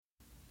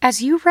As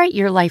you write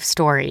your life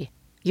story,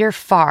 you're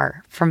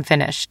far from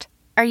finished.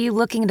 Are you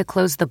looking to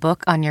close the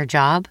book on your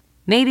job?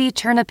 Maybe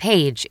turn a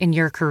page in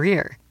your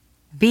career?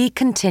 Be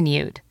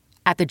continued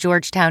at the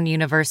Georgetown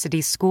University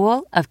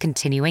School of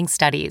Continuing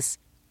Studies.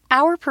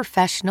 Our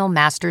professional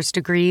master's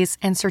degrees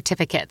and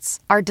certificates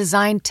are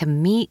designed to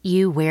meet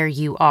you where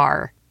you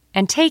are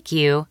and take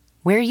you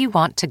where you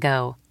want to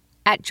go.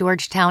 At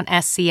Georgetown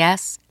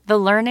SCS, the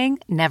learning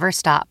never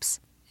stops,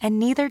 and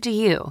neither do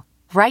you.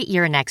 Write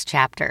your next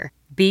chapter.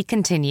 Be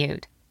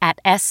continued at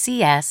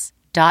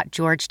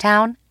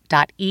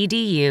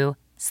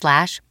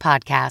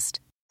scs.georgetown.edu/podcast.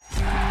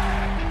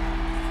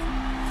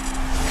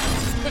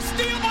 The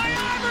steal by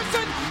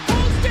Iverson,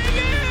 posting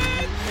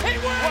in, he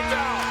wins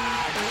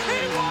it!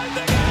 He won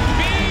the game!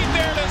 Being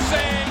there to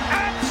say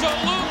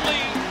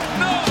absolutely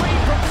no. Free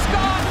from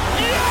Scott,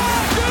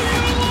 yeah! Do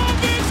you love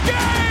this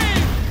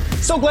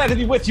game? So glad to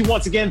be with you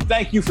once again.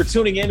 Thank you for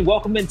tuning in.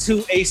 Welcome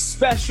into a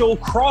special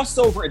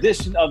crossover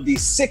edition of the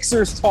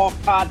Sixers Talk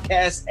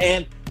Podcast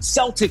and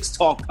Celtics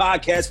Talk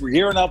Podcast. We're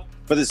gearing up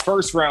for this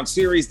first round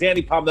series.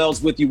 Danny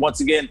Pomel's with you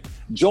once again,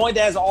 joined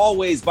as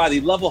always by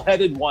the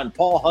level-headed one,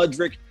 Paul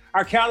Hudrick.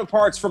 Our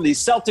counterparts from the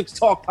Celtics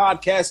Talk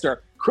Podcast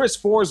are Chris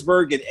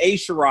Forsberg and A.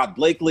 Sherrod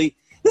Blakely.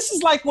 This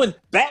is like when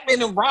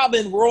Batman and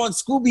Robin were on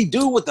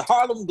Scooby-Doo with the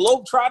Harlem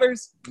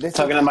Globetrotters.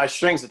 Tugging on my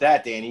strings with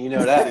that, Danny. You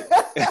know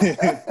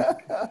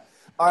that.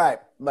 All right,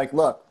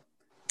 look,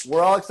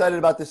 we're all excited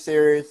about this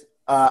series.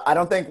 I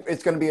don't think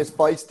it's going to be as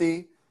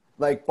feisty.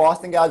 Like,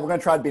 Boston guys, we're going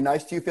to try to be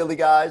nice to you, Philly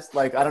guys.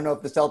 Like, I don't know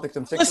if the Celtics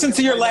and Sixers. Listen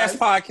to your last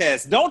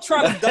podcast. Don't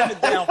try to dumb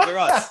it down for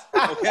us,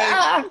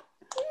 okay?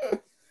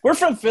 We're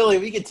from Philly.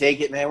 We can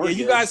take it, man.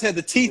 You guys had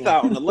the teeth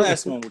out on the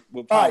last one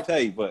with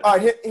Ponte. But all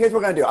right, here's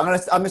what we're going to do.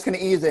 I'm just going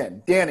to ease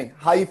in. Danny,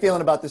 how you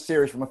feeling about this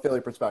series from a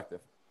Philly perspective?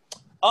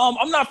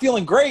 I'm not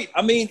feeling great.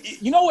 I mean,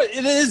 you know what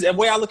it is? And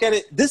the way I look at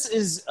it, this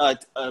is a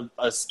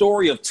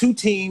story of two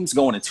teams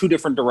going in two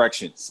different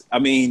directions. I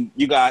mean,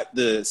 you got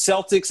the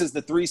Celtics as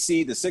the 3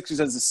 seed, the Sixers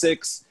as the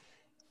 6.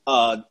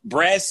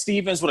 Brad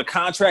Stevens with a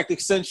contract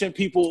extension.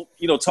 People,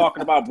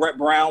 talking about Brett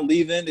Brown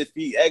leaving if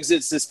he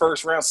exits this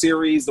first round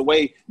series. The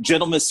way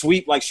gentlemen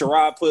sweep, like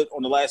Sherrod put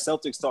on the last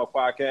Celtics Talk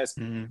podcast.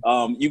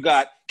 Mm-hmm. You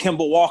got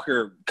Kemba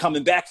Walker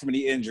coming back from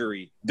the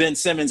injury. Ben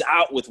Simmons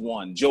out with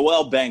one.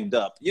 Joel banged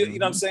up. You know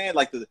what I'm saying?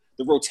 Like the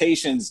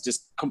rotations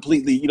just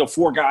completely.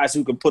 4 guys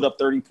who can put up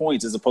 30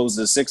 points as opposed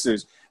to the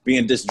Sixers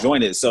being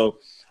disjointed. So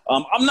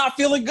I'm not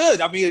feeling good.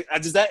 I mean,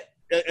 does that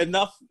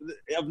enough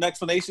of an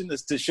explanation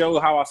is to show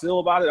how I feel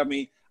about it? I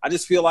mean, I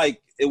just feel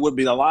like it would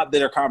be a lot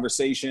better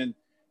conversation,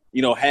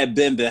 had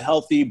Ben been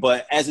healthy.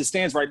 But as it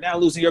stands right now,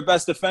 losing your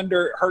best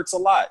defender hurts a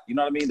lot. You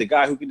know what I mean? The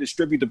guy who can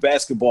distribute the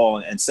basketball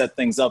and set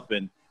things up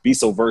and be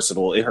so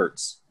versatile, it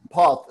hurts.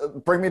 Paul,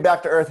 bring me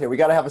back to earth here. We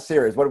got to have a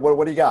series. What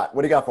do you got?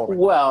 What do you got for me?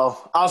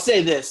 Well, I'll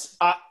say this.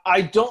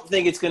 I don't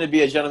think it's going to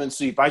be a gentleman's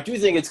sweep. I do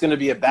think it's going to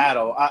be a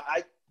battle.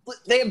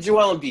 They have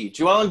Joel Embiid.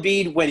 Joel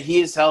Embiid, when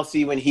he is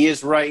healthy, when he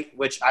is right,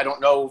 which I don't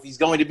know if he's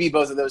going to be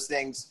both of those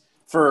things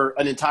for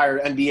an entire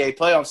NBA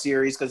playoff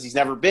series because he's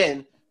never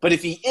been. But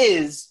if he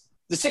is,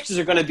 the Sixers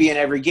are going to be in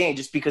every game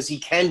just because he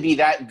can be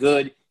that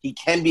good. He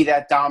can be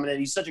that dominant.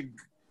 He's such an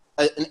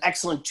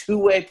excellent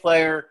two-way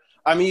player.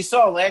 I mean, you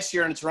saw last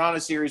year in the Toronto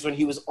series when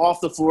he was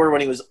off the floor,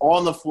 when he was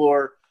on the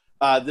floor,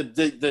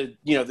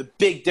 the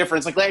big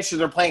difference. Like last year,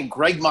 they're playing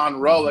Greg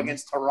Monroe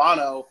against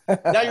Toronto.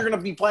 Now you're going to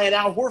be playing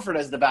Al Horford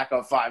as the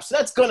backup 5. So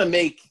that's going to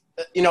make,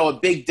 a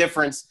big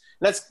difference.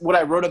 And that's what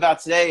I wrote about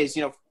today is,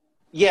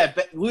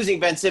 losing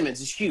Ben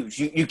Simmons is huge.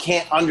 You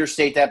can't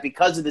understate that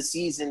because of the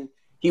season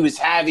he was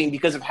having,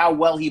 because of how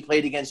well he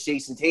played against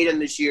Jason Tatum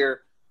this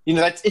year.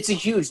 It's a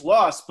huge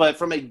loss. But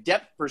from a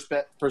depth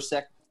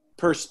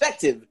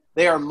perspective,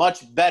 they are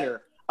much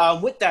better.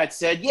 With that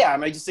said,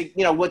 I just think,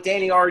 what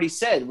Danny already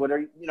said,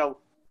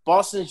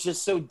 Boston's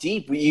just so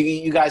deep.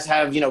 You guys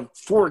have,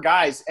 4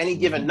 guys any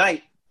given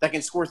night that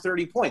can score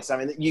 30 points. I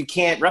mean, you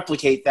can't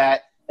replicate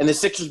that, and the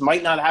Sixers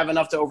might not have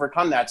enough to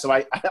overcome that. So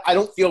I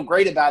don't feel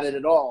great about it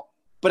at all.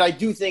 But I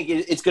do think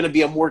it's going to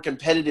be a more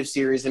competitive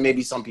series than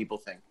maybe some people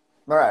think.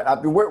 All right.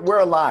 We're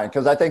aligned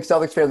because I think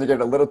Celtics fans are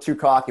getting a little too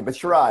cocky. But,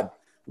 Sherrod,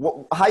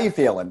 how you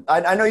feeling?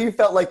 I know you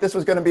felt like this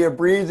was going to be a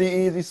breezy,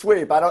 easy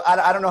sweep. I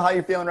don't know how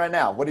you're feeling right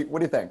now. What do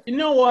you think? You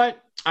know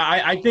what?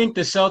 I think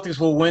the Celtics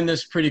will win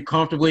this pretty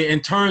comfortably in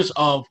terms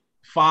of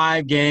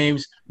 5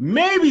 games,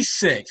 maybe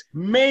 6,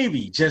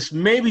 just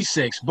maybe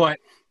 6. But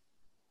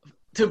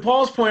to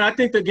Paul's point, I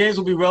think the games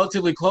will be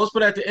relatively close.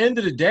 But at the end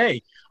of the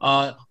day,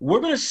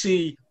 we're going to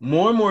see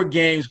more and more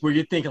games where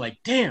you're thinking like,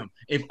 damn,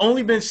 if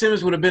only Ben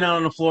Simmons would have been out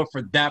on the floor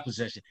for that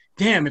possession.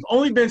 Damn, if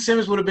only Ben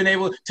Simmons would have been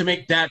able to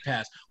make that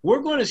pass.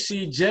 We're going to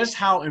see just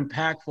how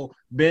impactful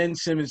Ben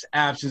Simmons'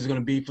 absence is going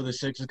to be for the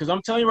Sixers. Because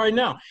I'm telling you right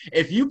now,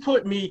 if you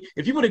put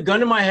a gun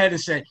to my head and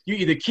say, you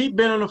either keep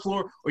Ben on the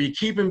floor or you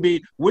keep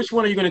Embiid, which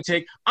one are you going to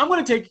take? I'm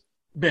going to take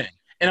Ben.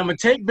 And I'm going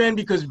to take Ben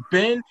because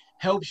Ben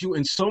helps you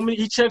in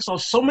he checks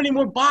off so many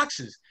more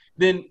boxes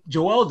than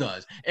Joel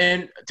does.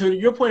 And to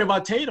your point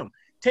about Tatum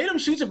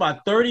shoots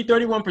about 30,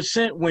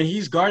 31% when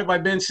he's guarded by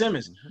Ben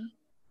Simmons.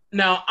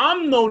 Now,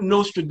 I'm no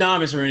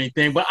Nostradamus or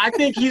anything, but I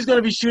think he's going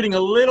to be shooting a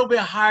little bit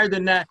higher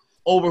than that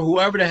over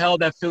whoever the hell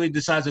that Philly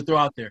decides to throw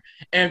out there.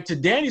 And to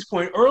Danny's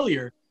point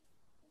earlier,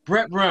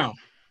 Brett Brown.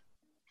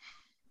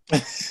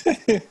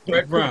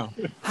 Brett Brown.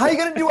 How are you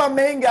going to do our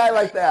main guy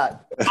like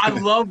that? I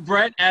love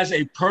Brett as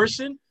a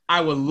person. I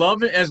would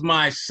love it as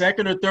my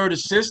second or third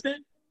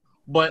assistant.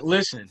 But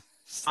listen,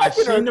 I've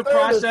seen the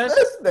process.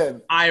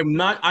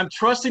 I'm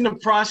trusting the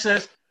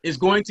process is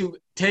going to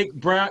take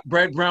Brett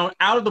Brown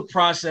out of the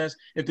process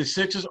if the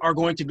Sixers are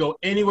going to go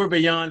anywhere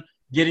beyond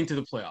getting to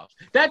the playoffs.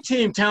 That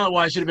team,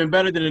 talent-wise, should have been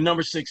better than the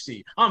number 6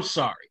 seed. I'm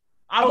sorry.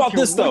 How about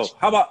this, though?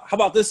 How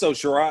about this, though,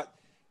 Sherrod?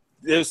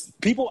 There's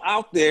people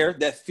out there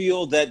that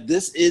feel that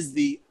this is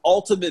the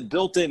ultimate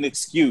built-in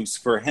excuse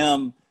for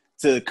him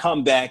to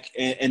come back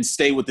and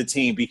stay with the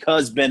team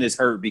because Ben is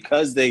hurt,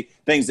 because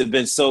things have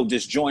been so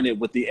disjointed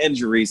with the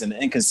injuries and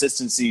the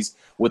inconsistencies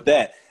with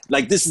that.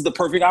 Like, this is the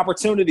perfect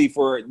opportunity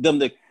for them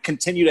to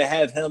continue to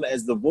have him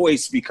as the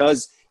voice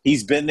because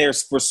he's been there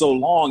for so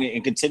long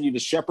and continue to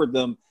shepherd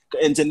them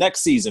into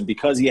next season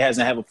because he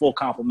hasn't had a full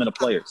complement of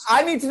players.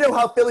 I need to know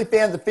how Philly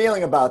fans are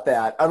feeling about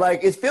that.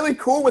 Like, is Philly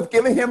cool with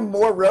giving him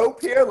more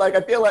rope here? Like, I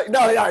feel like –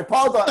 no, yeah,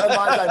 Paul's on my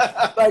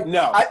side. Like,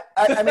 no.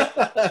 I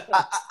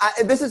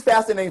mean, this is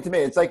fascinating to me.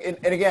 It's like – and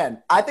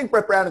again, I think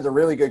Brett Brown is a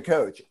really good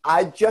coach.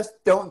 I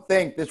just don't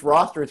think this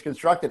roster is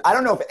constructed. I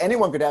don't know if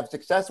anyone could have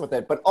success with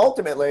it, but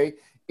ultimately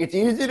it's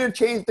easier to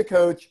change the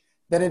coach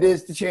than it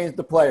is to change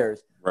the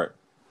players. Right.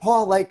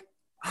 Paul, like,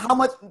 how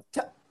much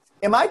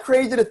am I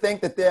crazy to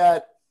think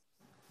that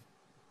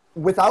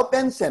without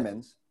Ben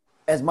Simmons,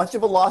 as much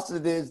of a loss as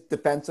it is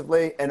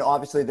defensively, and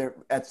obviously they're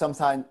at some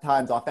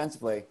times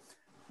offensively,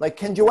 like,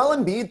 can Joel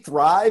Embiid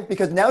thrive?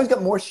 Because now he's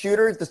got more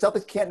shooters. The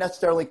Celtics can't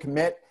necessarily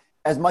commit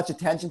as much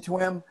attention to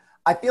him.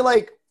 I feel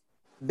like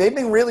they've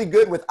been really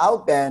good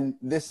without Ben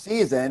this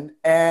season,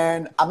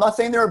 and I'm not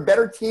saying they're a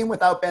better team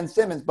without Ben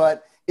Simmons,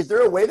 but is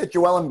there a way that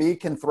Joel Embiid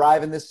can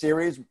thrive in this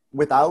series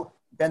without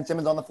Ben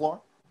Simmons on the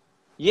floor?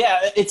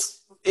 Yeah,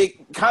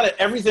 it kind of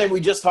everything we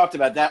just talked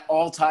about, that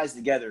all ties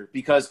together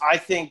because I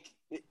think,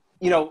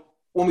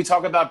 when we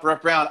talk about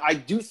Brett Brown, I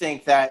do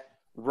think that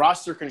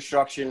roster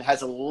construction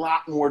has a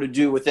lot more to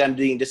do with them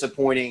being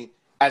disappointing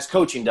as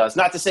coaching does.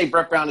 Not to say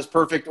Brett Brown is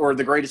perfect or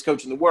the greatest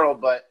coach in the world,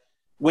 but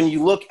when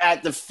you look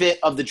at the fit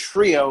of the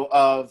trio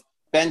of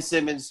Ben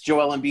Simmons,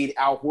 Joel Embiid,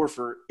 Al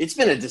Horford, it's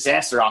been a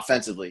disaster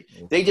offensively.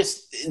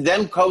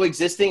 Them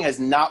coexisting has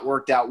not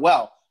worked out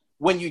well.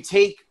 When you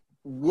take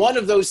one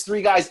of those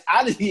three guys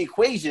out of the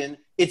equation,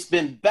 it's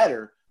been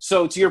better.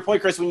 So to your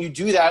point, Chris, when you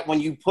do that,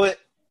 when you put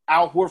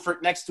Al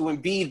Horford next to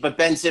Embiid, but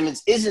Ben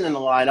Simmons isn't in the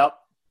lineup,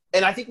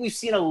 and I think we've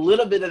seen a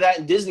little bit of that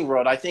in Disney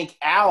World. I think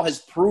Al has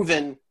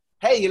proven,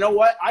 hey, you know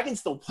what? I can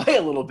still play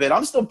a little bit.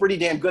 I'm still pretty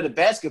damn good at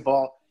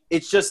basketball.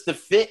 It's just the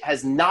fit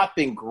has not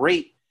been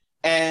great.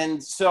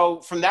 And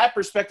so from that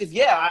perspective,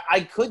 yeah,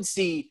 I could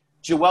see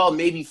Joel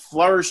maybe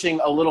flourishing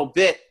a little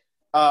bit.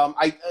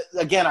 I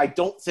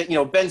don't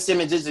think, Ben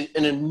Simmons is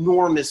an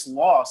enormous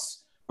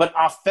loss, but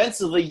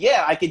offensively,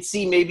 yeah, I could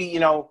see maybe,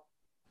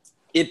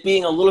 it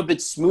being a little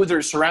bit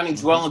smoother surrounding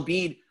Joel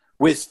Embiid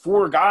with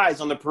four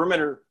guys on the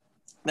perimeter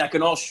that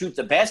can all shoot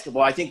the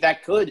basketball. I think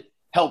that could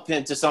help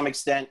him to some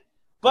extent.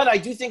 But I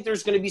do think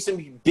there's going to be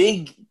some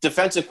big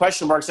defensive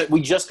question marks that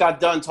we just got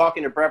done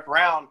talking to Brett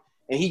Brown.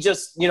 And he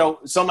just,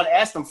 someone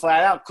asked him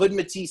flat out, could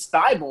Matisse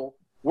Thybulle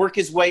work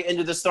his way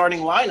into the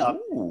starting lineup?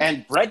 Ooh.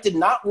 And Brett did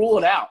not rule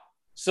it out.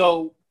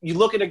 So you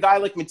look at a guy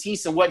like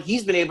Matisse and what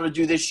he's been able to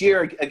do this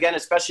year, again,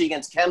 especially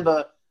against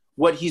Kemba,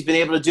 what he's been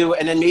able to do,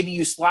 and then maybe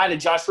you slide a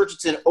Josh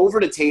Richardson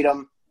over to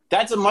Tatum.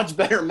 That's a much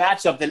better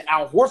matchup than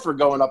Al Horford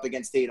going up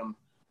against Tatum.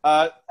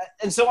 And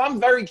so I'm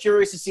very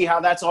curious to see how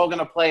that's all going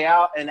to play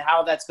out and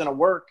how that's going to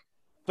work.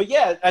 But,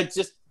 yeah,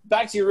 just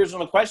back to your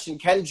original question,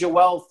 can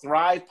Joel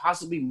thrive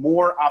possibly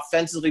more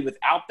offensively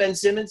without Ben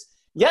Simmons?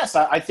 Yes,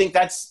 I think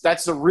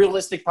that's a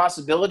realistic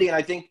possibility, and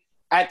I think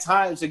at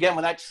times, again,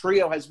 when that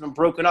trio has been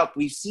broken up,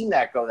 we've seen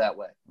that go that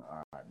way.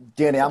 All right.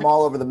 Danny, I'm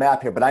all over the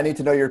map here, but I need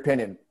to know your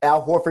opinion.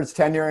 Al Horford's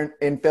tenure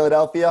in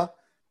Philadelphia,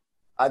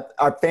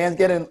 are fans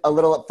getting a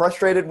little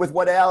frustrated with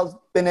what Al's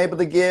been able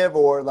to give?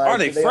 Or like, are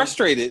they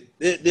frustrated?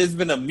 There's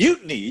been a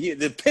mutiny.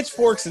 The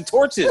pitchforks and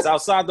torches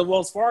outside the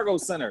Wells Fargo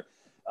Center.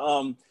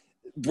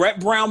 Brett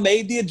Brown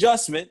made the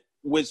adjustment,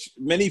 which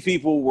many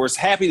people were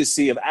happy to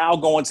see, of Al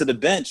going to the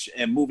bench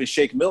and moving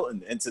Shake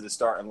Milton into the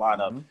starting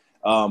lineup.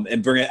 Mm-hmm.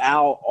 And bringing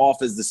Al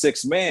off as the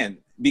sixth man,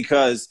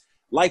 because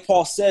like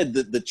Paul said,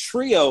 the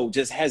trio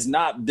just has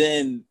not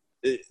been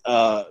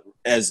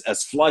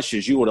as flush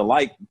as you would have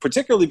liked,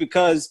 particularly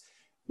because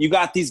you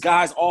got these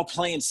guys all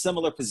playing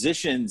similar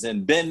positions,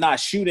 and Ben not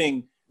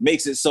shooting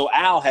makes it so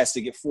Al has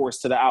to get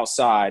forced to the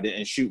outside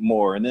and shoot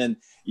more. And then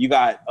you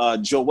got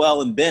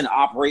Joel and Ben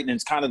operating in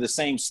kind of the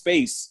same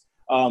space,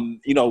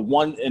 and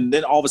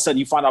then all of a sudden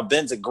you find out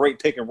Ben's a great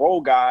pick and roll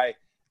guy,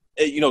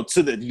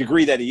 to the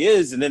degree that he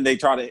is, and then they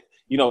try to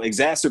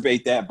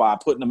exacerbate that by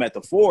putting them at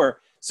the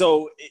four.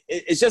 So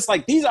it's just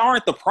like, these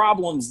aren't the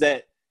problems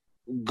that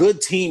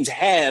good teams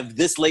have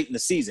this late in the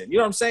season. You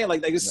know what I'm saying?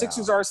 Like the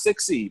Sixers are a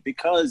 6 seed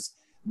because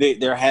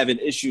they're having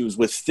issues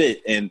with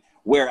fit and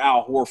where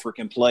Al Horford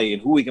can play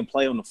and who he can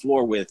play on the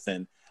floor with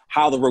and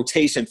how the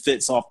rotation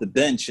fits off the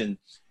bench. And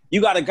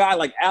you got a guy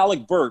like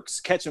Alec Burks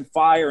catching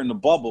fire in the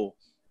bubble,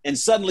 and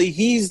suddenly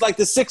he's like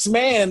the sixth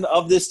man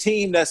of this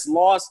team that's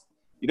lost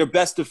their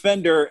best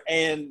defender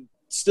and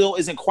still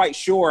isn't quite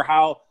sure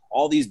how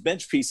all these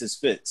bench pieces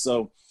fit.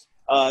 So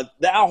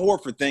the Al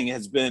Horford thing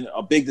has been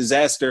a big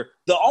disaster.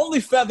 The only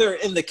feather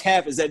in the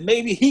cap is that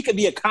maybe he could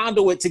be a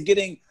conduit to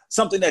getting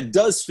something that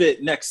does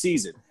fit next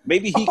season.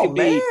 Maybe he could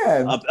be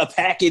a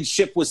package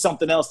shipped with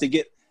something else to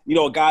get,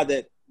 a guy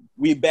that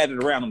we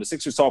batted around on the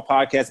Sixers Talk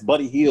podcast,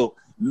 Buddy Hield,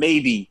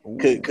 maybe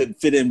could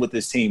fit in with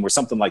this team or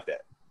something like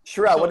that.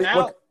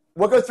 Sherrod,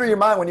 what goes through your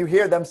mind when you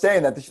hear them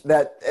saying that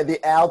the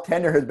Al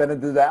tenure has been a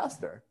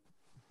disaster?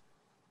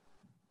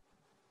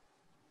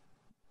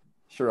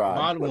 Sherrod.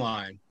 Bottom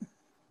line,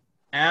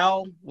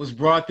 Al was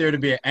brought there to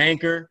be an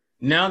anchor.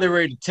 Now they're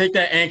ready to take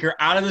that anchor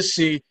out of the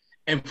sea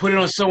and put it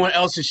on someone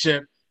else's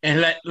ship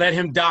and let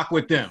him dock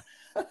with them.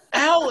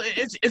 Al,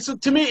 it's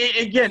to me,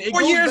 again,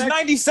 4 years,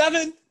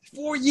 97?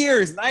 4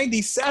 years,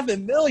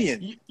 $97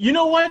 million. You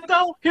know what,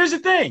 though? Here's the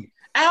thing.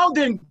 Al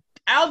didn't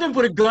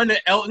put a gun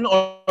to Elton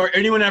or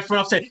anyone in that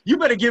front office and say, you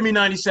better give me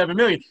 $97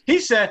 million. He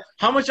said,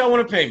 how much y'all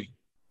want to pay me?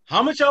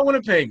 How much y'all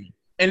want to pay me?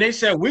 And they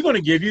said, we're going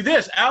to give you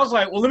this. Al's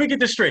like, well, let me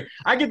get this straight.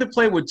 I get to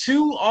play with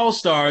two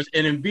All-Stars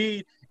and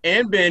Embiid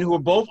and Ben, who are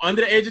both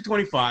under the age of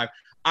 25.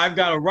 I've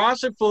got a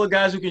roster full of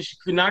guys who can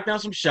knock down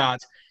some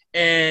shots.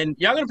 And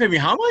y'all going to pay me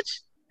how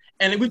much?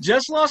 And we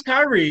just lost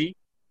Kyrie.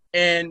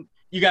 And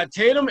you got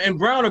Tatum and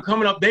Brown are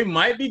coming up. They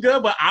might be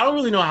good, but I don't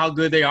really know how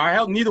good they are.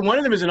 Hell, neither one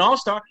of them is an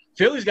All-Star.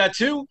 Philly's got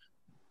two.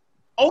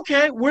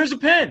 Okay, where's the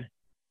pen?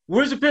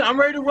 Where's the pen? I'm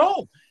ready to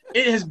roll.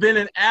 It has been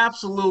an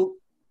absolute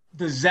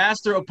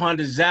disaster upon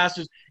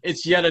disasters.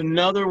 It's yet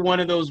another one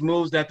of those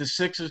moves that the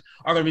Sixers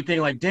are going to be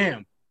thinking like,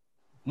 damn,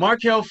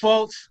 Markelle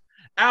Fultz,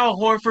 Al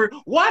Horford,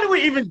 why do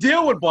we even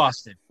deal with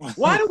Boston?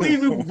 Why do we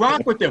even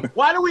rock with them?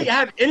 Why do we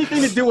have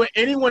anything to do with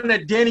anyone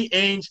that Danny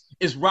Ainge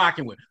is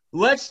rocking with?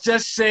 Let's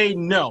just say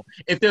no.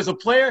 If there's a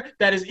player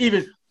that is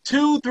even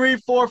 2, 3,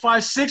 4,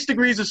 5, 6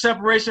 degrees of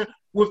separation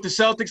with the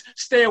Celtics,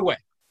 stay away.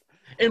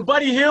 And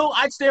Buddy Hield,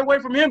 I'd stay away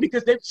from him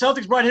because the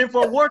Celtics brought him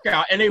for a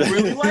workout, and they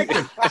really like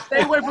him.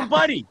 Stay away from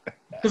Buddy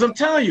because I'm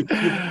telling you,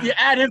 you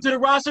add him to the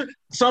roster,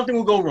 something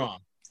will go wrong.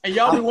 And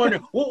y'all be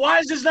wondering, well, why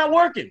is this not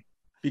working?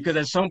 Because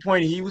at some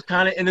point he was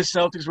kind of in the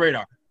Celtics'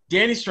 radar.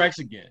 Danny strikes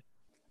again.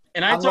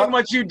 And I ain't talking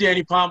about you,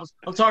 Danny Palmas.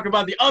 I'm talking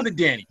about the other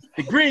Danny,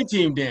 the green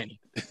team Danny.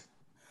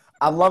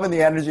 I'm loving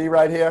the energy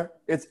right here.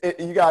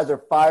 You guys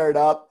are fired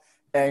up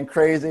and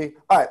crazy.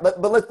 All right,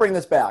 but let's bring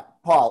this back.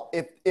 Paul,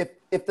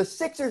 if the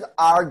Sixers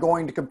are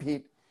going to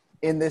compete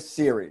in this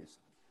series,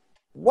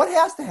 what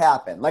has to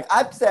happen? Like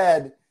I've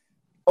said,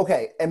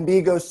 okay,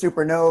 Embiid goes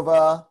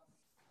supernova.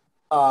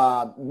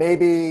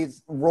 Maybe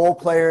role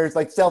players,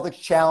 like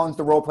Celtics challenge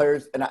the role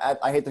players, and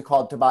I hate to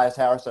call Tobias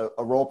Harris a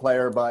role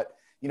player, but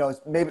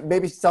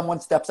maybe someone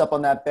steps up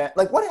on that bench.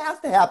 Like what has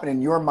to happen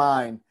in your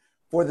mind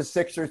for the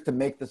Sixers to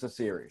make this a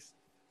series?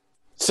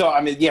 So,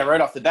 I mean, yeah,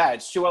 right off the bat,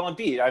 it's Joel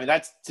Embiid. I mean,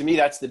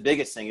 that's the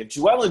biggest thing. If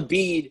Joel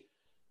Embiid,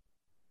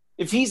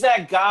 if he's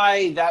that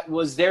guy that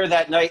was there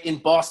that night in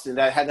Boston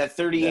that had that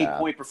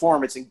 38-point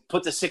performance and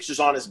put the Sixers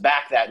on his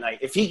back that night,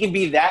 if he can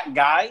be that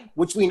guy,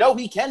 which we know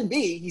he can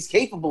be, he's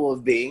capable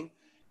of being,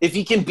 if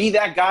he can be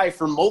that guy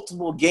for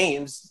multiple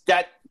games,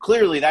 that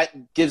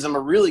gives him a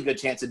really good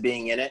chance of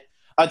being in it.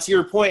 To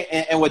your point,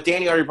 and what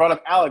Danny already brought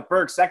up, Alec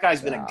Burks, that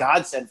guy's been a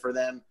godsend for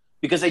them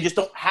because they just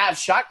don't have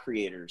shot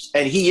creators.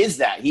 And he is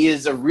that. He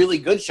is a really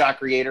good shot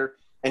creator,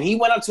 and he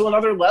went up to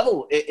another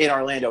level in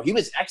Orlando. He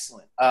was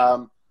excellent.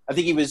 I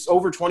think he was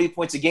over 20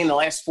 points a game the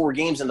last 4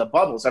 games in the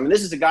bubbles. I mean,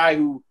 this is a guy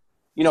who,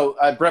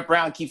 Brett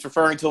Brown keeps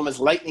referring to him as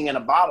lightning in a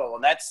bottle,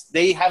 and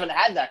they haven't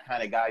had that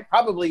kind of guy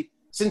probably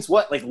since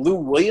like Lou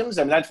Williams?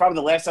 I mean, that's probably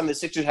the last time the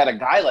Sixers had a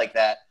guy like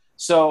that.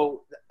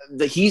 So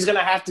he's going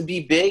to have to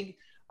be big.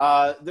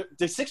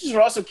 The Sixers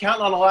are also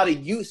counting on a lot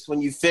of youth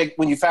when you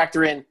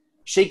factor in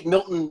Shake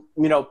Milton,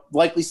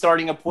 likely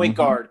starting a point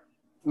guard.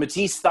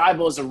 Matisse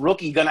Thybulle is a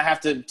rookie, going to have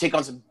to take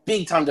on some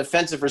big-time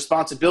defensive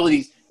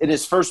responsibilities in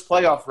his first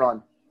playoff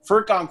run.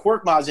 Furkan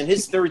Korkmaz in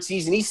his third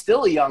season, he's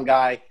still a young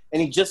guy,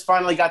 and he just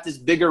finally got this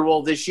bigger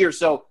role this year.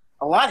 So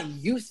a lot of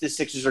youth the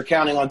Sixers are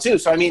counting on too.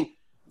 So, I mean,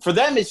 for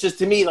them, it's just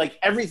to me like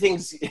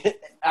everything's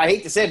 – I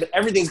hate to say it, but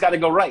everything's got to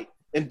go right.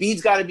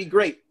 Embiid's got to be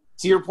great.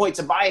 To your point,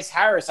 Tobias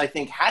Harris, I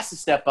think, has to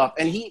step up.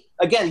 And he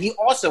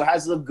also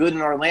has looked good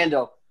in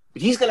Orlando,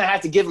 but he's going to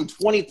have to give him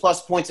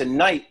 20-plus points a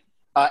night.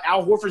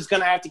 Al Horford's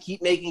going to have to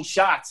keep making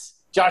shots.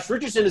 Josh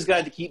Richardson is going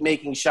to have to keep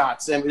making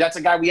shots. And that's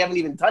a guy we haven't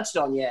even touched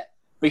on yet.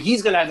 But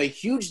he's going to have a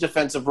huge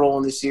defensive role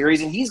in this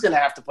series, and he's going to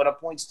have to put up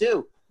points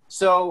too.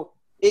 So,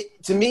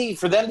 to me,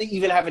 for them to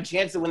even have a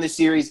chance to win this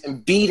series,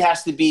 Embiid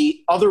has to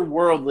be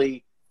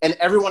otherworldly, and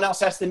everyone else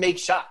has to make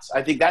shots.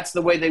 I think that's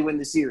the way they win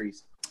the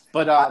series.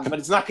 But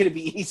it's not going to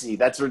be easy.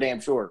 That's for damn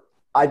sure.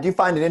 I do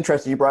find it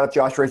interesting. You brought up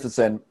Josh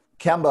Richardson.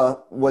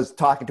 Kemba was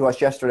talking to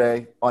us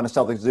yesterday on a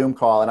Celtics Zoom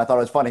call, and I thought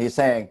it was funny. He's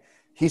saying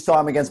he saw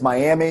him against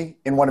Miami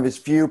in one of his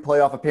few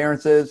playoff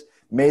appearances,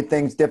 made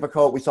things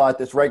difficult. We saw it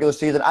this regular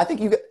season. I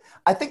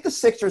think the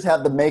Sixers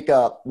have the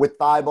makeup with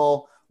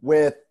Thibault,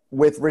 with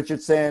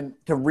Richardson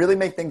to really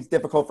make things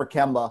difficult for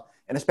Kemba,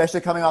 and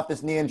especially coming off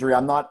this knee injury,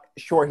 I'm not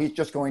sure he's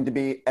just going to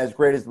be as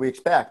great as we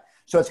expect.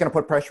 So it's going to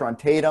put pressure on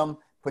Tatum,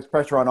 puts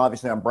pressure on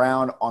obviously on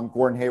Brown, on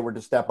Gordon Hayward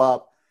to step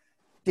up.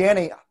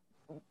 Danny.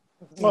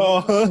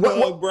 Brown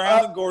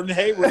and Gordon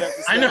Hayward have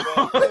to step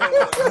up.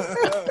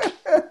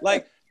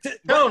 Like,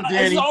 Danny.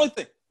 That's the only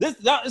thing.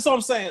 That's what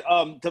I'm saying.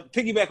 To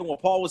piggyback on what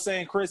Paul was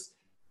saying, Chris,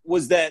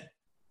 was that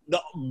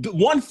the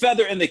one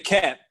feather in the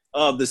cap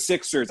of the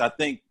Sixers, I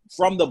think,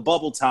 from the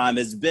bubble time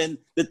has been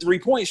the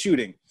three-point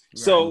shooting. Right.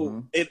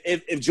 So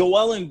if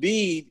Joel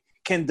Embiid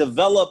can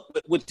develop,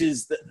 which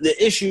is the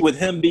issue with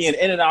him being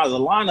in and out of the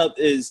lineup,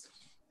 is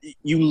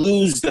you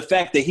lose the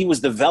fact that he was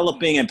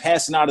developing and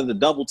passing out of the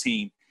double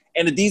team.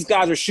 And if these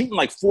guys are shooting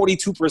like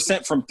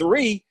 42% from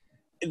three,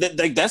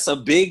 that's a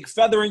big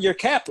feather in your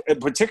cap,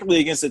 particularly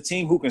against a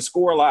team who can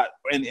score a lot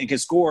and can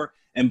score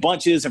in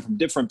bunches and from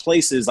different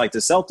places like the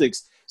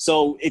Celtics.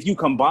 So if you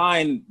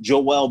combine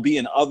Joel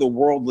being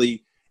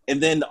otherworldly,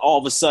 and then all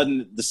of a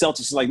sudden the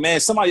Celtics are like,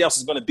 man, somebody else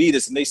is going to beat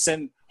us, and they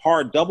send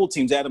hard double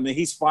teams at him, and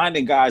he's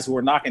finding guys who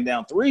are knocking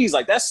down threes.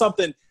 Like, that's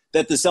something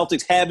that the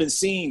Celtics haven't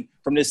seen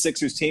from this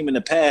Sixers team in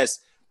the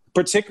past,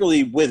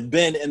 particularly with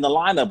Ben in the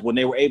lineup when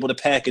they were able to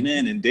pack it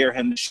in and dare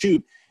him to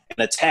shoot and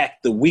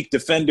attack the weak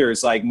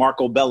defenders like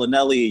Marco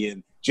Bellinelli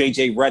and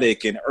J.J.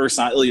 Redick and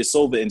Ersan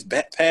Ilyasova in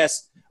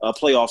past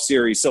playoff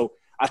series. So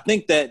I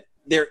think that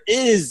there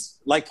is,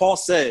 like Paul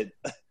said,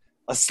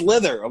 a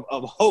slither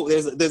of hope.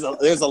 There's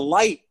a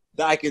light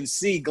that I can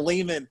see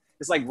gleaming.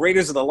 It's like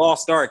Raiders of the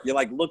Lost Ark. You're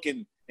like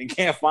looking and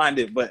can't find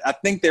it. But I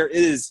think there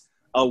is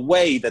a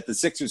way that the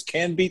Sixers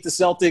can beat the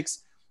Celtics.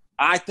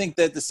 I think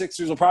that the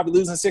Sixers will probably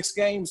lose in 6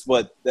 games,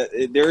 but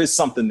there is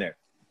something there.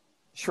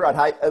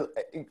 Sherrod,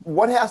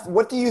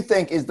 what do you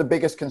think is the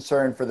biggest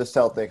concern for the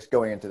Celtics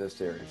going into this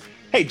series?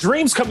 Hey,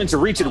 dreams come into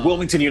reach at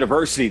Wilmington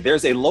University.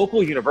 There's a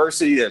local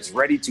university that's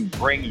ready to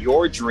bring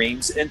your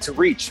dreams into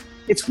reach.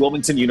 It's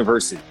Wilmington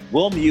University.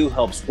 WilmU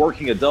helps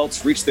working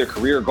adults reach their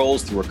career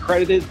goals through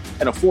accredited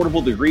and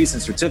affordable degrees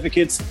and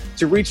certificates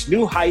to reach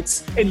new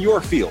heights in your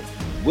field.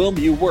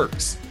 WilmU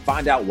works.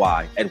 Find out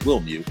why at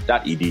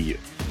wilmu.edu.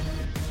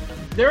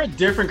 They're a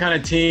different kind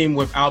of team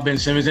without Ben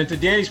Simmons. And to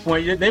Danny's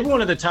point, they were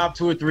one of the top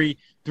 2 or 3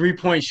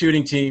 three-point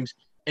shooting teams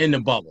in the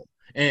bubble.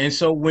 And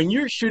so when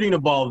you're shooting the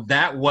ball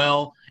that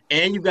well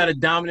and you've got a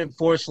dominant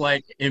force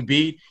like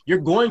Embiid, you're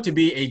going to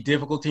be a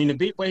difficult team to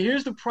beat. But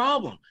here's the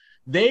problem.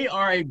 They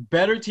are a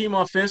better team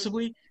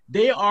offensively.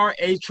 They are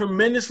a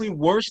tremendously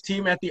worse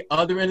team at the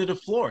other end of the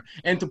floor.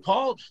 And to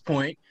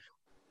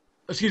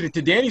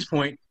Danny's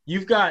point,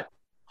 you've got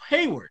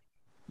Hayward.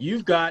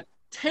 You've got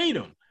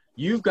Tatum.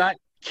 You've got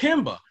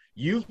Kemba.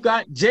 You've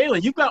got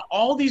Jalen. You've got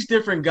all these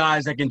different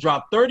guys that can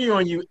drop 30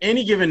 on you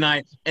any given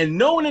night, and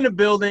no one in the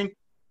building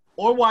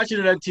or watching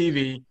it on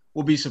TV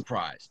will be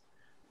surprised.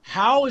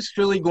 How is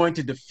Philly going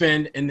to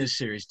defend in this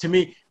series? To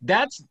me,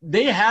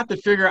 they have to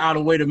figure out a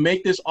way to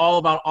make this all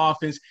about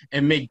offense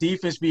and make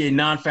defense be a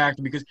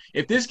non-factor, because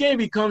if this game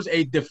becomes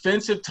a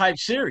defensive-type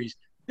series,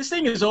 this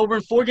thing is over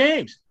in 4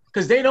 games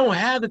because they don't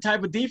have the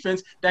type of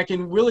defense that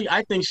can really,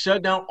 I think,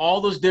 shut down all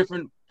those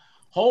different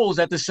holes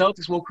that the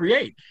Celtics will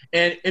create.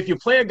 And if you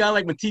play a guy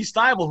like Matisse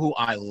Thybulle, who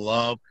I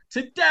love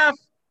to death,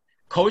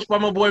 coached by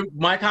my boy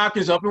Mike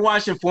Hopkins up in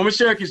Washington, former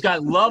Syracuse guy,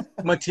 love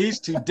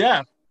Matisse to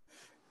death,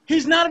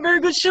 he's not a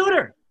very good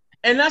shooter.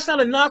 And that's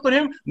not a knock on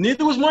him.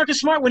 Neither was Marcus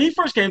Smart when he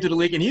first came to the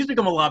league, and he's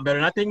become a lot better,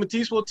 and I think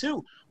Matisse will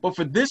too. But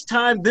for this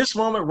time, this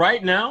moment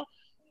right now,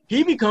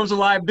 he becomes a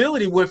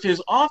liability with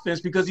his offense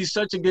because he's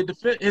such a good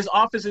defense. His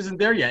offense isn't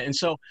there yet. And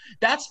so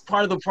that's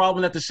part of the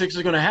problem that the Sixers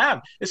are going to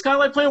have. It's kind of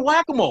like playing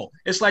whack-a-mole.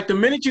 It's like the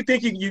minute you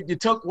think you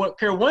took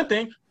care of one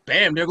thing,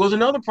 bam, there goes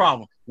another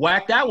problem.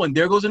 Whack that one,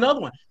 there goes another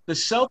one. The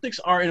Celtics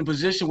are in a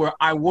position where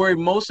I worry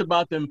most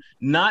about them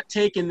not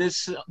taking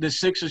this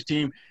Sixers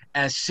team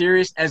as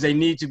serious as they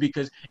need to,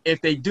 because if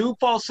they do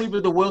fall asleep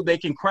at the wheel, they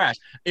can crash.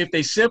 If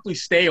they simply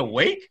stay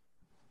awake,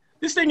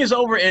 this thing is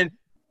over in,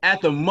 at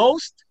the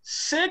most,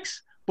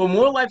 6, but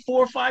more like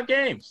 4 or 5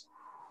 games.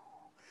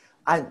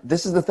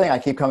 This is the thing I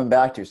keep coming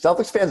back to.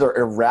 Celtics fans are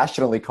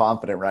irrationally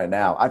confident right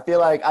now. I feel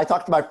like I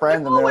talk to my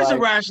friends and they're always like,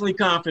 irrationally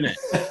confident.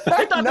 They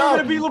thought they were going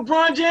to be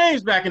LeBron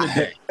James back in the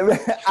day.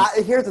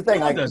 Here's the thing.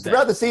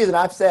 Throughout the season,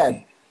 I've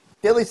said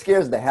Philly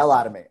scares the hell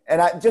out of me.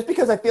 And just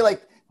because I feel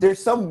like there's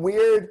some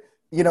weird,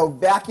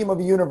 vacuum of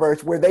a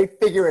universe where they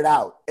figure it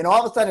out. And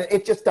all of a sudden,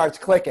 it just starts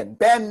clicking.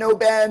 Ben, no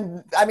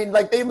Ben. I mean,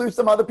 like, they lose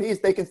some other piece,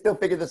 they can still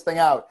figure this thing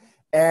out.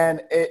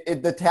 And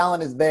the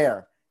talent is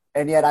there.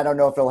 And yet I don't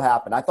know if it'll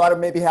happen. I thought it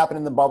maybe happened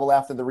in the bubble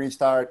after the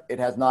restart. It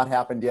has not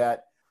happened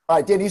yet. All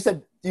right, Dan, you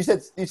said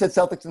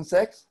Celtics in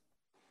 6?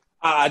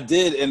 I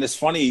did, and it's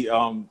funny.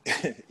 To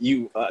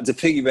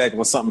piggyback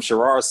on something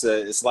Sherrod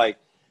said, it's like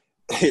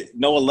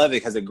Noah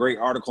Levick has a great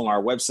article on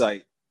our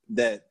website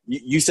that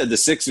you said the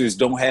Sixers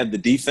don't have the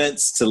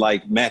defense to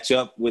like match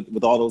up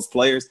with all those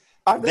players.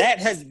 That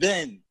has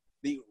been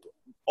the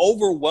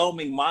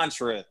overwhelming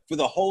mantra for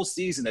the whole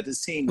season, that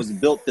this team was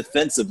built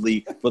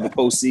defensively for the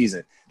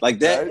postseason. Like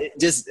that,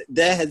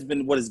 that has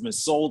been what has been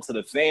sold to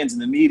the fans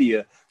and the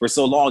media for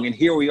so long. And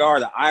here we are,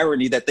 the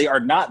irony that they are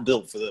not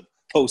built for the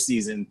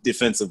postseason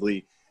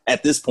defensively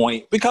at this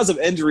point because of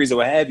injuries or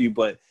what have you.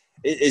 But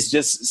it's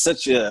just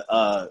such a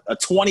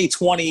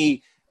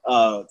 2020,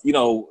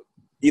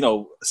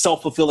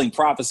 self-fulfilling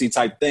prophecy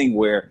type thing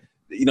where,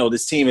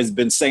 this team has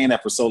been saying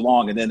that for so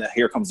long, and then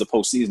here comes the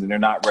postseason and they're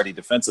not ready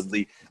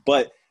defensively.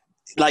 But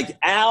like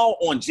Al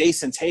on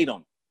Jason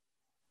Tatum,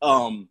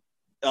 right.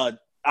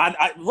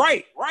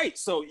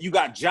 So you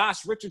got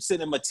Josh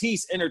Richardson and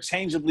Matisse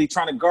interchangeably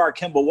trying to guard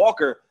Kemba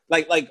Walker.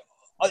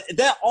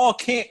 That all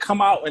can't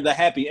come out in the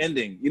happy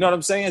ending. You know what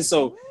I'm saying?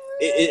 So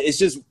it's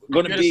just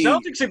going to be. The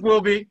Celtics, it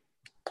will be.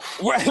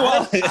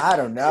 Well, I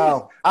don't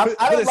know. I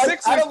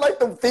don't like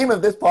the theme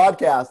of this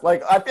podcast.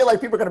 Like, I feel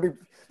like people in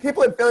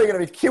Philly are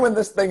going to be queuing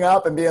this thing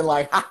up and being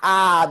like,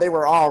 they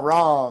were all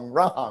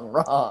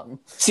wrong.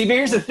 See, but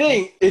here's the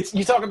thing.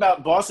 You talk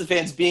about Boston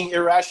fans being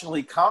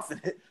irrationally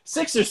confident.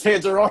 Sixers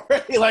fans are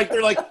already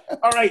they're like,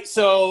 all right,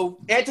 so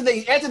after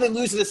they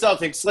lose to the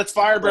Celtics, let's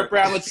fire Brett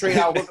Brown, let's trade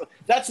out.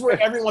 That's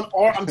where everyone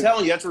are. I'm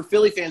telling you, that's where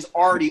Philly fans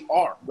already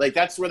are. Like,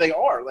 that's where they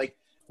are. Like,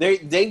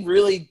 they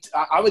really,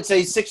 I would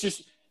say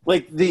Sixers,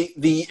 like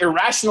the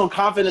irrational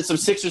confidence of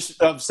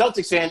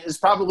Celtics fans is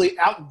probably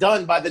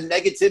outdone by the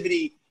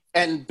negativity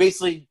and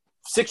basically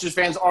Sixers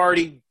fans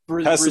already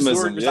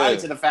resided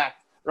to the fact,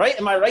 right?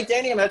 Am I right,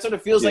 Danny? I mean, that's what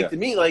it feels like to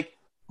me. Like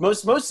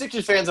most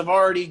Sixers fans have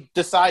already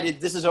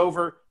decided this is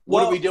over.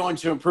 What are we doing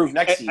to improve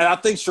next season? And I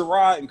think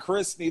Sherrod and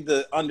Chris need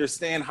to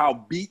understand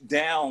how beat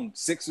down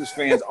Sixers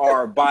fans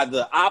are by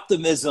the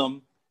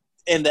optimism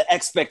and the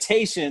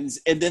expectations,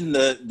 and then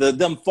the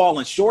them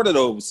falling short of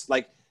those.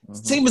 Like, the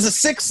team is a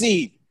 6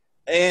 seed,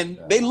 and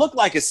they look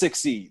like a 6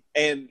 seed.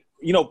 And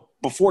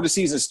before the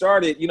season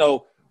started,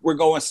 we're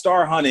going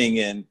star hunting,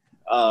 and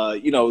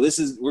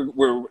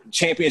we're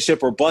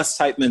championship or bust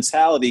type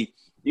mentality.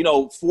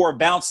 4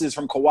 bounces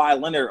from Kawhi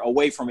Leonard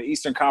away from an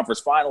Eastern Conference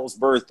Finals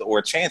berth or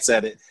a chance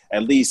at it,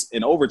 at least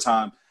in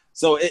overtime.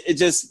 So it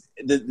just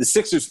the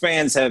Sixers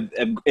fans have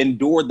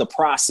endured the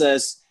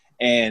process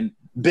and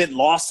been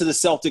lost to the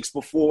Celtics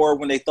before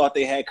when they thought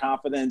they had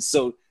confidence.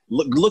 So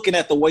looking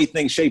at the way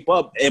things shape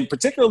up, and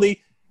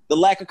particularly the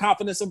lack of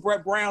confidence in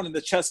Brett Brown and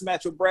the chess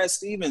match with Brad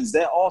Stevens,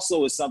 that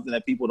also is something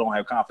that people don't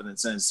have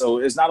confidence in. So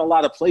there's not a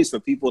lot of place for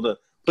people to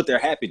put their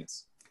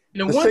happiness.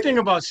 One thing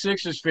about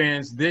Sixers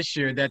fans this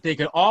year that they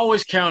could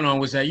always count on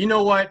was that, you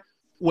know what,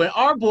 when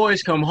our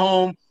boys come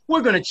home,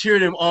 we're going to cheer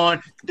them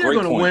on. They're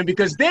going to win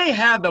because they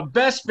have the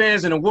best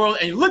fans in the world.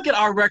 And look at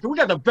our record. We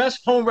got the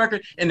best home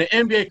record in the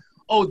NBA.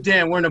 Oh,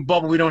 damn, we're in a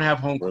bubble. We don't have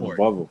home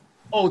court.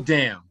 Oh,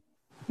 damn.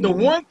 The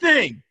one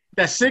thing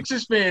that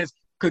Sixers fans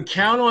could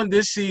count on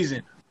this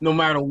season, no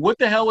matter what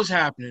the hell was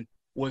happening,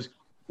 was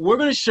we're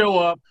going to show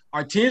up,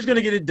 our team's going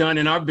to get it done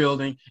in our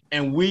building,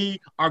 and we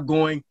are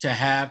going to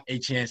have a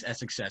chance at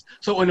success.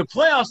 So in the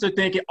playoffs, they're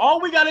thinking,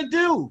 all we got to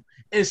do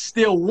is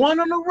still one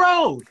on the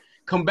road,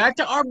 come back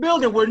to our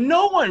building where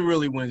no one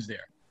really wins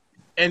there,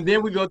 and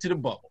then we go to the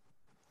bubble.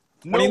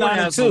 No one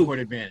has home court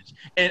advantage.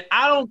 And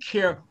I don't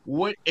care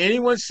what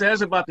anyone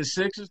says about the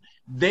Sixers.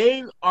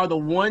 They are the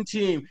one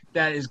team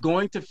that is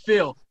going to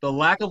feel the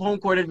lack of home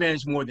court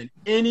advantage more than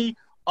any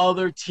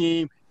other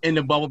team in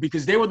the bubble,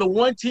 because they were the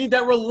one team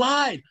that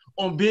relied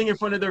on being in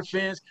front of their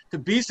fans to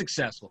be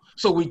successful.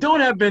 So we don't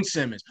have Ben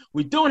Simmons.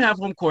 We don't have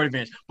home court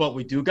advantage, but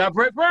we do got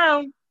Brett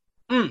Brown.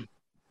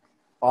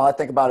 All I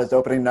think about is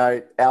opening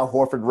night, Al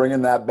Horford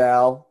ringing that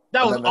bell.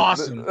 That was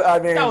awesome.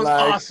 That was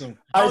awesome.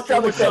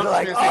 Celtics fans are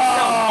like,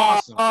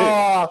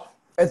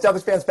 and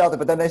Celtics fans felt it,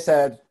 but then they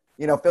said,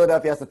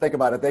 Philadelphia has to think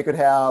about it. They could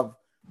have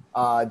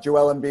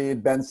Joel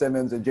Embiid, Ben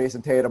Simmons, and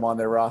Jason Tatum on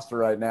their roster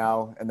right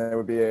now, and then it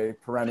would be a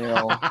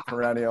perennial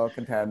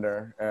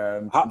contender.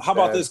 And how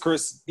about this,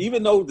 Chris?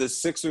 Even though the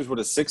Sixers were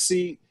the 6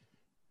 seed,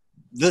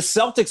 the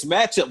Celtics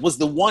matchup was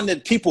the one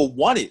that people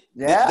wanted.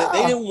 Yeah.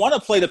 They didn't want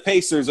to play the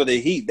Pacers or the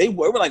Heat. They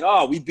were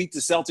like, we beat the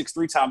Celtics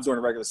 3 times during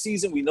the regular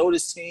season. We know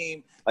this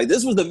team. Like,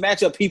 this was the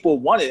matchup people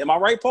wanted. Am I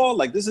right, Paul?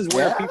 Like, this is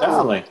where people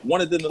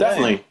wanted them to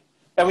Definitely.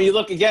 And when you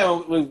look,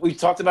 again, we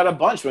talked about a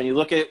bunch. When you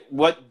look at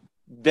what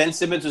Ben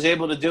Simmons was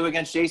able to do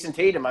against Jason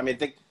Tatum, I mean, I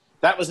think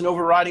that was an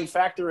overriding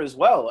factor as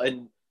well.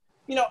 And,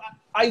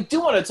 I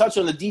do want to touch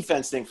on the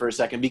defense thing for a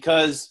second,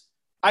 because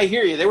I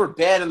hear you. They were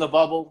bad in the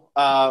bubble,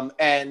 but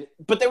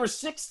they were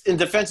 6th in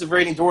defensive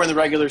rating during the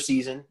regular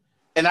season,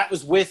 and that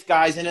was with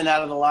guys in and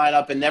out of the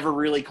lineup and never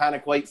really kind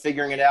of quite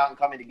figuring it out and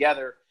coming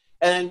together.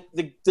 And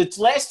the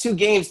last 2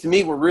 games to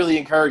me were really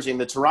encouraging,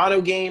 the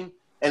Toronto game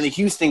and the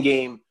Houston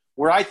game,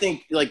 where I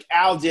think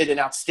Al did an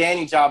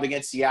outstanding job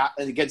against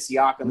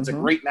Siakam. It's a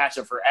great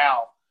matchup for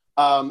Al.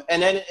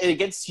 And then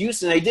against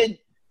Houston, they did,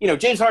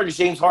 James Harden is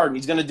James Harden.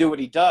 He's going to do what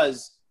he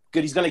does.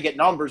 Good, he's going to get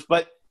numbers,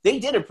 but they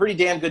did a pretty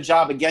damn good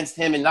job against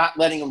him and not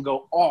letting him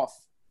go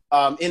off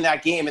in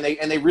that game,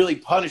 and they really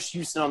punished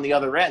Houston on the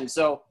other end.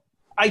 So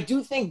I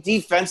do think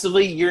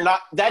defensively, you're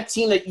not that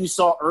team that you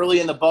saw early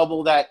in the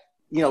bubble that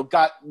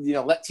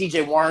let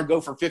TJ Warren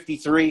go for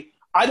 53.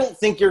 I don't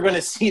think you're going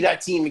to see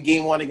that team in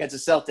Game 1 against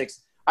the Celtics.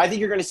 I think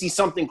you're going to see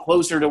something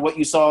closer to what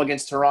you saw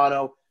against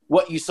Toronto,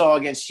 what you saw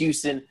against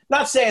Houston.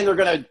 Not saying they're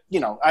going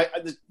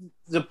to,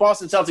 the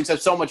Boston Celtics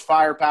have so much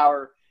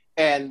firepower,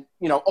 and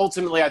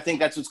ultimately I think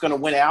that's what's going to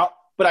win out.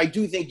 But I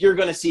do think you're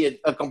going to see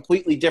a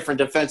completely different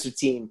defensive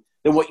team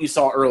than what you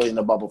saw early in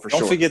the bubble for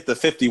sure. Don't forget the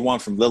 51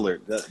 from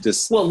Lillard.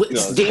 Who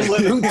didn't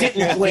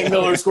Dame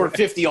Lillard scored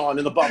 50 on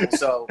in the bubble?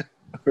 So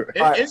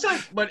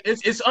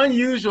it's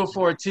unusual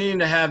for a team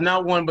to have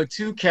not one but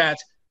two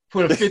cats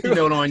put a 50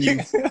 note on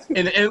you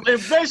in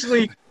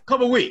basically a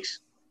couple of weeks.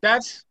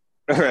 That's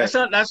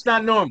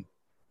not normal.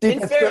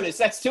 In fairness,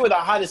 that's two of the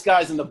hottest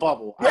guys in the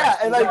bubble. Yeah,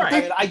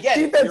 I get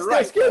it. Defense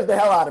still scares the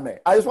hell out of me.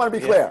 I just want to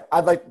be clear.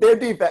 I'd like their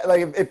defense.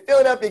 Like if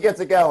Philadelphia gets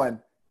it going,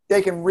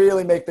 they can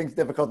really make things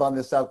difficult on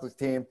this Celtics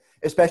team,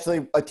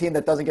 especially a team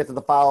that doesn't get to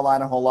the foul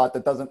line a whole lot,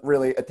 that doesn't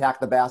really attack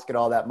the basket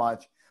all that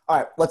much. All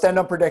right, let's end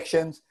on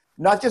predictions.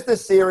 Not just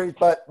this series,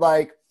 but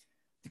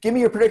give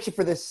me your prediction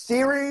for this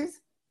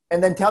series,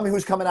 and then tell me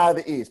who's coming out of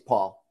the East,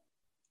 Paul.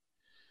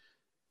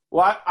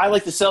 Well, I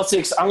like the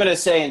Celtics. I'm going to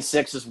say in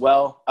 6 as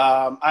well.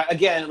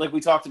 Again, like we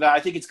talked about, I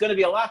think it's going to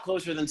be a lot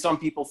closer than some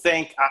people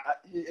think.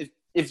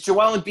 If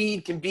Joel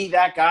Embiid can be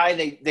that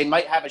guy, they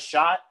might have a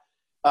shot.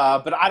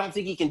 But I don't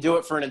think he can do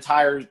it for an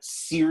entire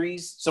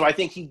series. So I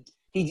think he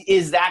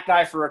is that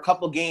guy for a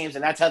couple games,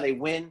 and that's how they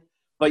win.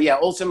 But, yeah,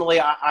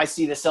 ultimately I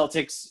see the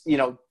Celtics,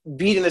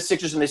 beating the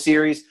Sixers in the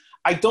series.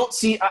 I don't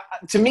see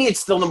to me it's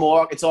still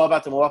it's all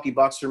about the Milwaukee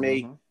Bucks for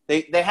me.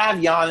 Mm-hmm. They have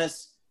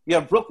Giannis. You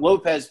have Brook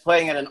Lopez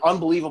playing at an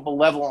unbelievable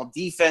level on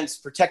defense,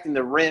 protecting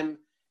the rim.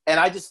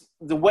 And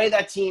the way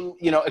that team,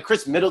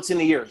 Chris Middleton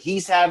the year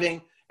he's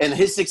having and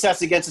his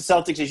success against the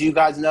Celtics, as you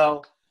guys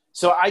know.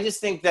 So I just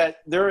think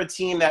that they're a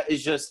team that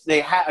is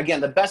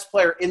again, the best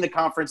player in the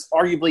conference,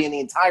 arguably in the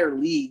entire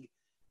league.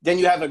 Then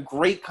you have a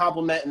great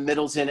complement in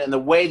Middleton, and the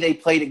way they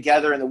play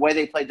together and the way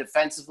they play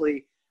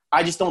defensively,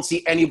 I just don't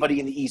see anybody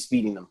in the East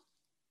beating them.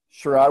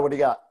 Sherrod, what do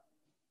you got?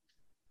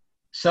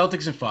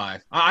 Celtics in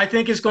 5. I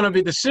think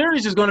the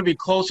series is going to be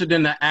closer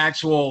than the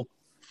actual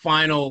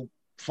final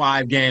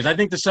 5 games. I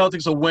think the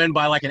Celtics will win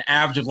by an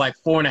average of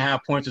 4.5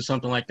 points or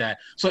something like that.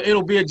 So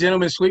it'll be a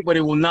gentleman's sweep, but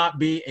it will not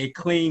be a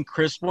clean,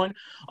 crisp one.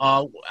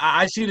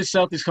 I see the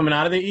Celtics coming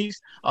out of the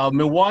East.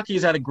 Milwaukee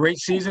has had a great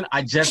season.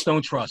 I just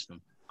don't trust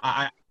them.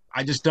 I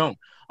just don't.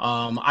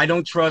 I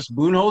don't trust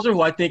Budenholzer,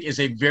 who I think is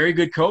a very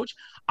good coach.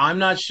 I'm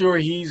not sure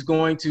he's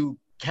going to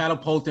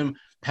catapult them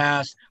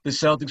past the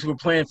Celtics, who are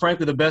playing,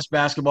 frankly, the best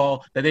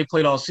basketball that they've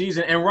played all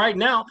season. And right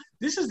now,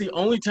 this is the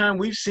only time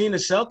we've seen the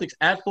Celtics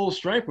at full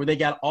strength where they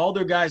got all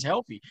their guys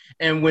healthy.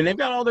 And when they've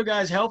got all their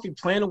guys healthy,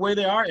 playing the way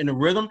they are in the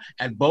rhythm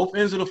at both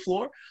ends of the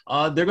floor,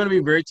 they're going to be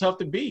very tough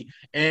to beat.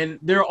 And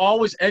there are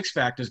always X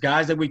factors,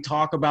 guys that we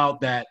talk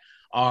about that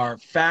are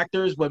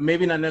factors, but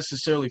maybe not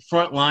necessarily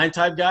front line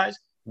type guys.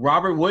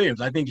 Robert Williams,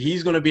 I think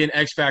he's going to be an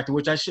X factor,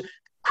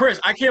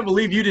 Chris, I can't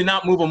believe you did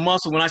not move a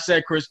muscle when I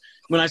said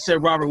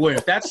Robert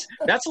Williams. That's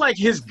like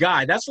his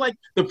guy. That's like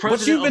the president.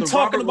 But you've been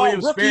talking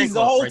about rookies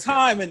the whole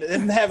time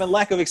and having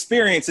lack of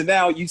experience, and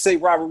now you say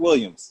Robert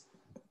Williams.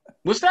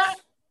 What's that?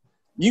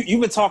 You've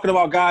been talking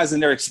about guys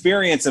and their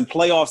experience and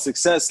playoff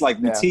success like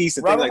Matisse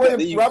and things like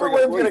that. Robert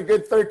Williams got a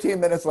good 13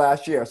 minutes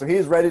last year, so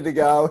he's ready to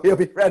go. He'll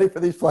be ready for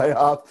these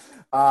playoffs.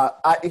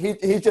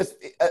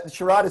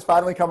 Sherrod has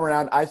finally come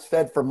around. I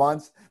said for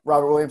months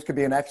Robert Williams could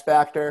be an X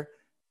factor.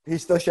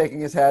 He's still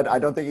shaking his head. I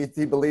don't think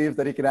he believes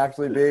that he can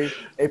actually be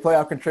a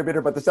playoff contributor.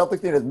 But the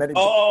Celtics need as many.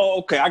 Oh,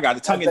 okay, I got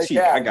it. Tongue in cheek,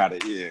 I got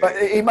it. Yeah. But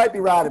he might be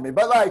routing me.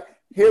 But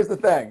here's the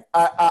thing.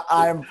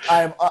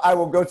 I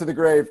will go to the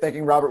grave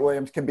thinking Robert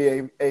Williams can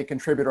be a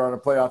contributor on a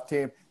playoff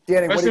team.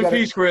 Danny, rest in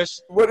peace,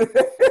 Chris.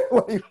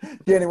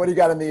 Danny, what do you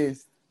got in the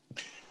East?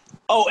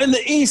 Oh, in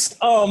the East,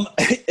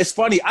 it's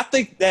funny. I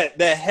think that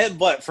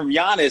headbutt from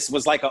Giannis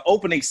was like an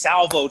opening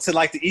salvo to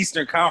the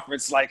Eastern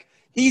Conference.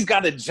 He's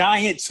got a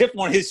giant chip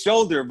on his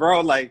shoulder,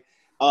 bro.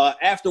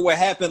 After what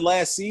happened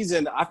last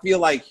season, I feel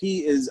like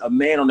he is a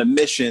man on a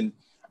mission.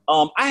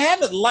 I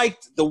haven't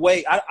liked the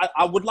way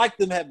I would like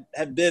them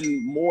have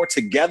been more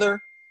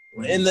together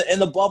in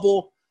the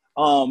bubble.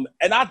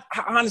 And I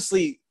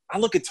honestly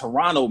look at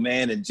Toronto,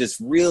 man, and just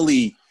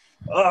really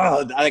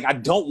I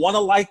don't want to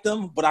like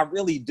them, but I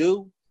really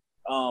do.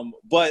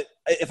 But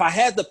if I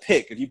had to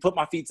pick, if you put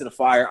my feet to the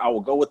fire, I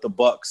will go with the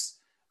Bucks.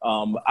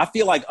 I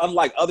feel like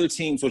unlike other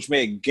teams, which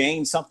may have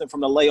gained something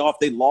from the layoff,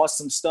 they lost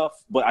some stuff,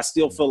 but I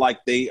still feel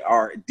like they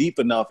are deep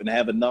enough and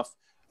have enough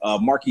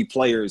marquee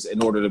players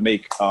in order to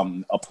make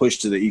a push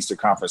to the Eastern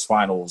Conference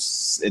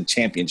Finals and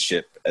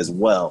championship as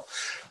well.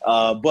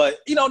 But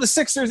the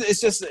Sixers, it's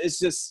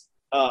just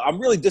I'm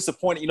really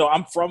disappointed.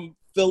 I'm from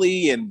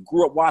Philly and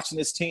grew up watching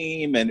this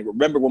team, and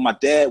remember when my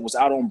dad was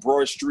out on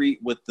Broad Street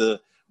with the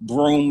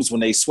brooms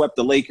when they swept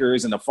the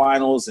Lakers in the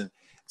finals, and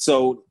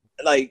so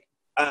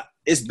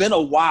it's been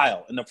a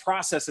while, and the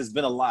process has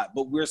been a lot,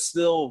 but we're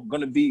still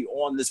going to be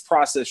on this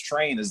process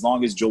train as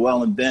long as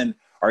Joel and Ben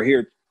are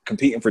here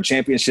competing for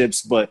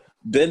championships. But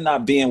Ben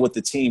not being with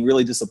the team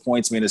really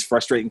disappoints me, and it's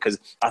frustrating because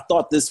I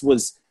thought this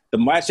was the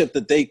matchup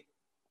that they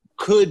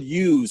could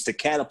use to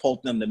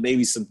catapult them to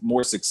maybe some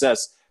more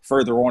success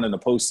further on in the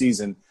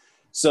postseason.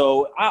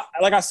 So,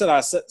 like I said,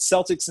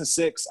 Celtics in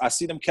 6. I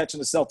see them catching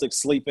the Celtics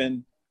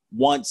sleeping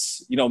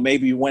once,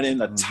 maybe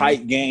winning a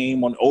tight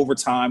game on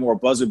overtime or a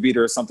buzzer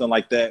beater or something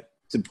like that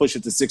to push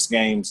it to 6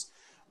 games.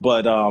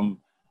 But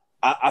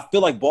I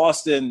feel like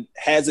Boston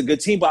has a good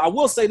team. But I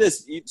will say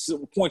this,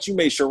 the point you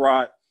made,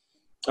 Sherrod,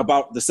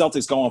 about the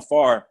Celtics going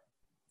far,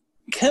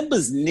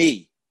 Kemba's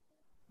knee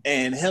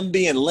and him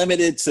being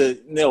limited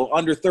to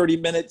under 30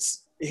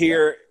 minutes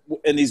here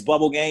in these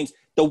bubble games,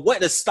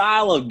 the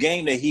style of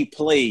game that he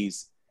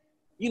plays,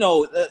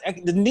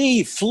 the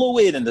knee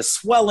fluid and the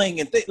swelling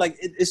and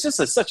it's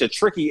just such a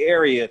tricky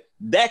area.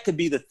 That could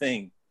be the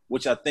thing,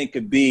 which I think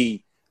could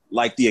be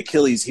like the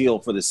Achilles heel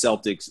for the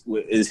Celtics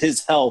is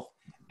his health.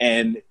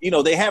 And,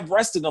 they have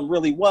rested him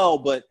really well,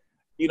 but,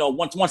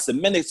 once the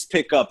minutes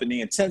pick up and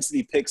the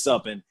intensity picks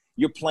up and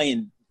you're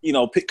playing,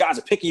 guys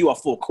are picking you up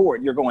full court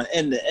and you're going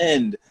end to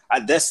end,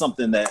 that's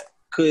something that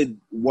could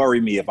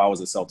worry me if I was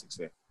a Celtics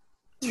fan.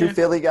 Two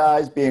Philly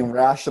guys being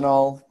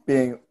rational,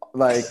 being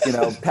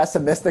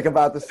pessimistic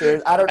about the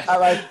series. I don't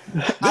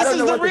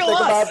know what to think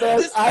about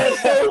this. I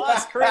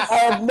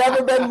have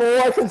never been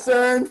more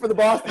concerned for the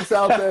Boston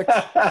Celtics.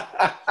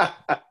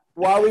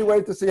 While we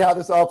wait to see how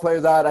this all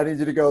plays out, I need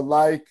you to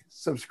go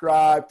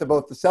subscribe to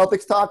both the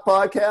Celtics Talk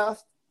podcast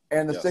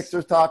and the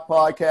Sixers Talk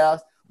podcast.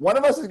 One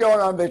of us is going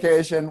on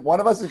vacation. One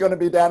of us is going to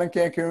be down in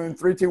Cancun,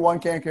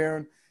 3-2-1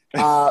 Cancun.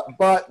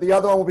 But the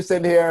other one will be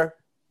sitting here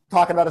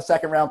talking about a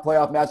second-round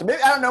playoff match.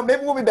 Maybe, I don't know,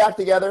 maybe we'll be back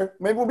together.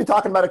 Maybe we'll be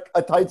talking about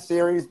a tight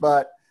series,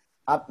 but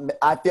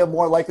I feel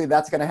more likely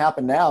that's going to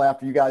happen now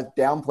after you guys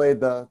downplayed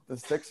the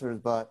Sixers.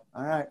 But,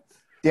 all right.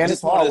 I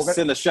just want to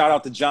send a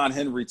shout-out to John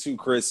Henry, too,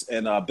 Chris,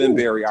 and Ben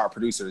Berry, our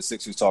producer of the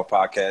Sixers Talk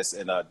podcast,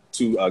 and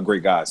two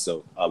great guys.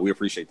 So we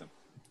appreciate them.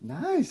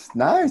 Nice.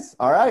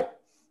 All right.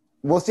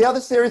 We'll see how the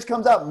series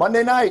comes out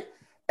Monday night.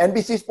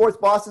 NBC Sports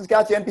Boston's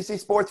got you, NBC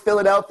Sports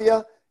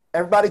Philadelphia.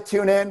 Everybody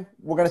tune in.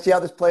 We're going to see how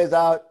this plays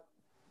out.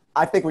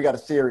 I think we got a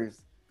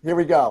series. Here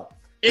we go.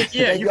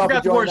 You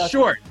forgot the word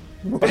short.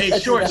 Hey,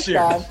 short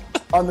series.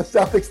 On the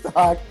Celtics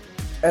Talk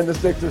and the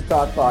Sixers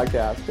Talk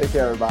podcast. Take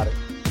care, everybody.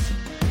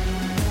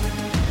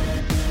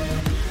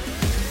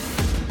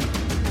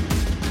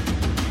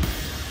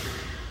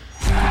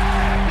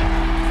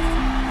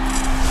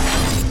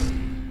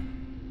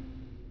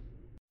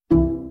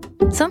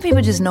 Some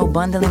people just know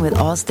bundling with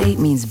Allstate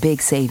means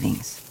big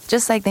savings.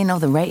 Just like they know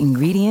the right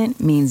ingredient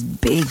means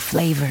big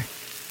flavor.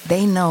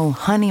 They know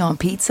honey on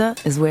pizza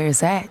is where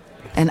it's at.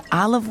 And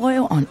olive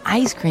oil on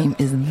ice cream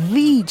is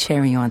the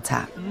cherry on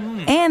top.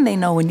 And they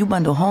know when you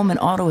bundle home and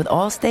auto with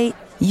Allstate,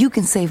 you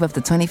can save up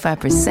to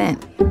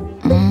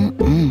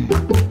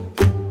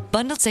 25%.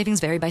 Bundled savings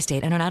vary by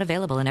state and are not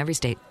available in every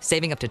state.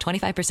 Saving up to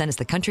 25% is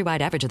the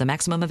countrywide average of the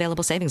maximum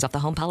available savings off the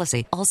home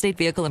policy. Allstate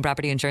Vehicle and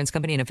Property Insurance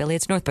Company and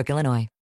affiliates, Northbrook, Illinois.